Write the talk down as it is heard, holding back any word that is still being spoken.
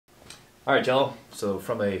Alright, y'all, so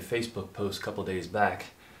from a Facebook post a couple days back,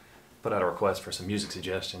 put out a request for some music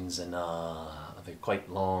suggestions, and I think quite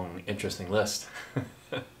long, interesting list.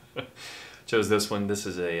 Chose this one. This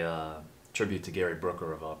is a tribute to Gary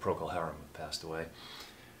Brooker of Procol Harum, who passed away.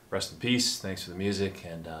 Rest in peace, thanks for the music,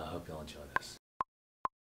 and hope you'll enjoy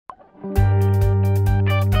this.